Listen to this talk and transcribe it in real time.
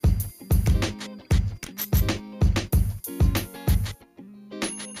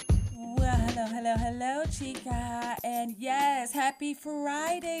Hello, chica. And yes, happy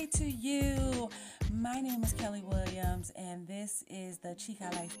Friday to you. My name is Kelly Williams, and this is the Chica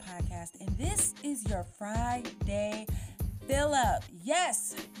Life Podcast. And this is your Friday fill up.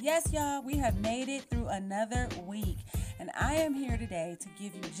 Yes, y'all, we have made it through another week. And I am here today to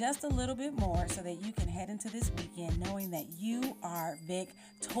give you just a little bit more so that you can head into this weekend knowing that you are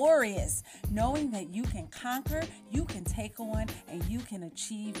victorious, knowing that you can conquer, you can take on, and you can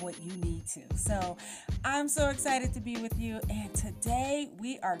achieve what you need to. So I'm so excited to be with you. And today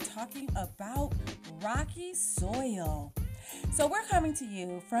we are talking about rocky soil. So we're coming to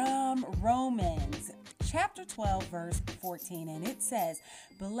you from Romans chapter 12, verse 14, and it says,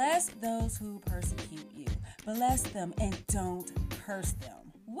 "Bless those who persecute you. Bless them and don't curse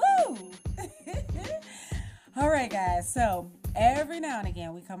them." Woo! All right, guys. So every now and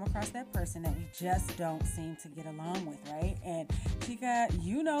again, we come across that person that we just don't seem to get along with, right? And Chica,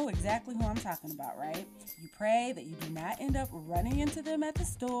 you know exactly who I'm talking about, right? You pray that you do not end up running into them at the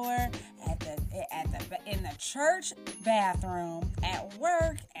store, in the church bathroom, at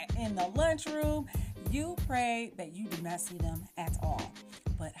work, in the lunchroom. You pray that you do not see them at all.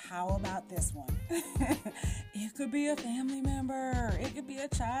 But how about this one? It could be a family member. It could be a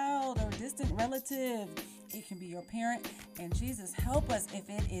child or a distant relative. It can be your parent. And Jesus, help us if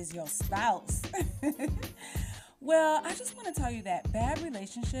it is your spouse. Well, I just want to tell you that bad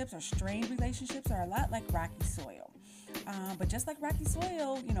relationships or strained relationships are a lot like rocky soil. But just like rocky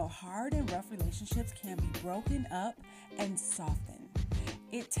soil, hard and rough relationships can be broken up and softened.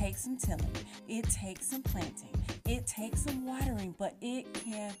 It takes some tilling. It takes some planting. It takes some watering, but it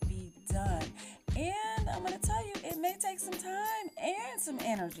can be done. And I'm going to tell you, it may take some time and some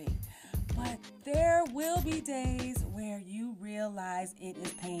energy. But there will be days where you realize it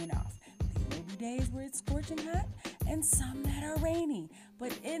is paying off. There will be days where it's scorching hot and some that are rainy.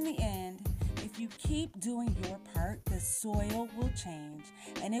 But in the end, if you keep doing your part, the soil will change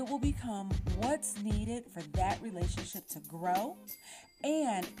and it will become what's needed for that relationship to grow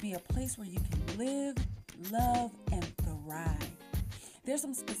and be a place where you can live, love, and thrive. There's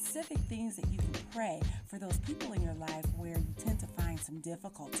some specific things that you can pray for those people in your life where you tend to find some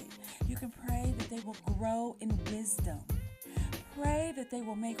difficulty. You can pray that they will grow in wisdom. Pray that they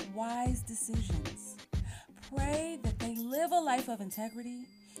will make wise decisions. Pray that they live a life of integrity,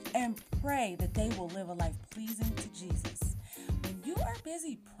 and pray that they will live a life pleasing to Jesus. When you are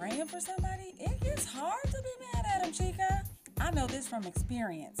busy praying for somebody, it gets hard to be mad at them, chica. I know this from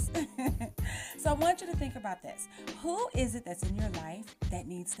experience. So I want you to think about this. Who is it that's in your life that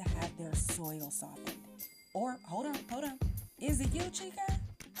needs to have their soil softened? Or, hold on. Is it you, chica?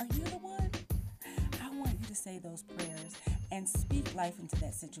 Are you the one? I want you to say those prayers and speak life into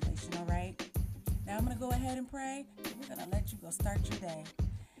that situation, all right? Now I'm going to go ahead and pray, and we're going to let you go start your day.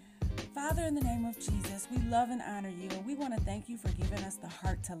 Father, in the name of Jesus, we love and honor you, and we want to thank you for giving us the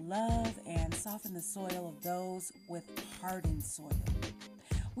heart to love and soften the soil of those with hardened soil.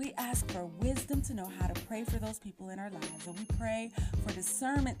 We ask for wisdom to know how to pray for those people in our lives, and we pray for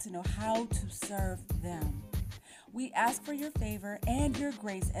discernment to know how to serve them. We ask for your favor and your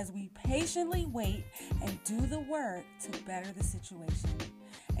grace as we patiently wait and do the work to better the situation.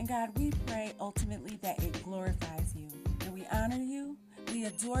 And God, we pray ultimately that it glorifies you, and we honor you. We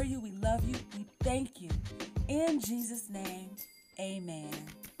adore you. We love you. We thank you. In Jesus' name, amen.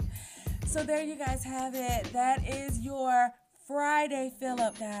 So there you guys have it. That is your Friday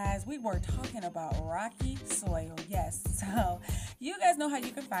fill-up, guys. We were talking about rocky soil. Yes. So you guys know how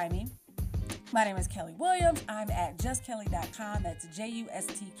you can find me. My name is Kelly Williams. I'm at justkelly.com. That's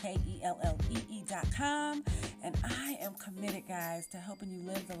JUSTKELLEE.com. And I am committed, guys, to helping you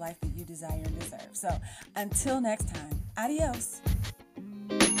live the life that you desire and deserve. So until next time, adios.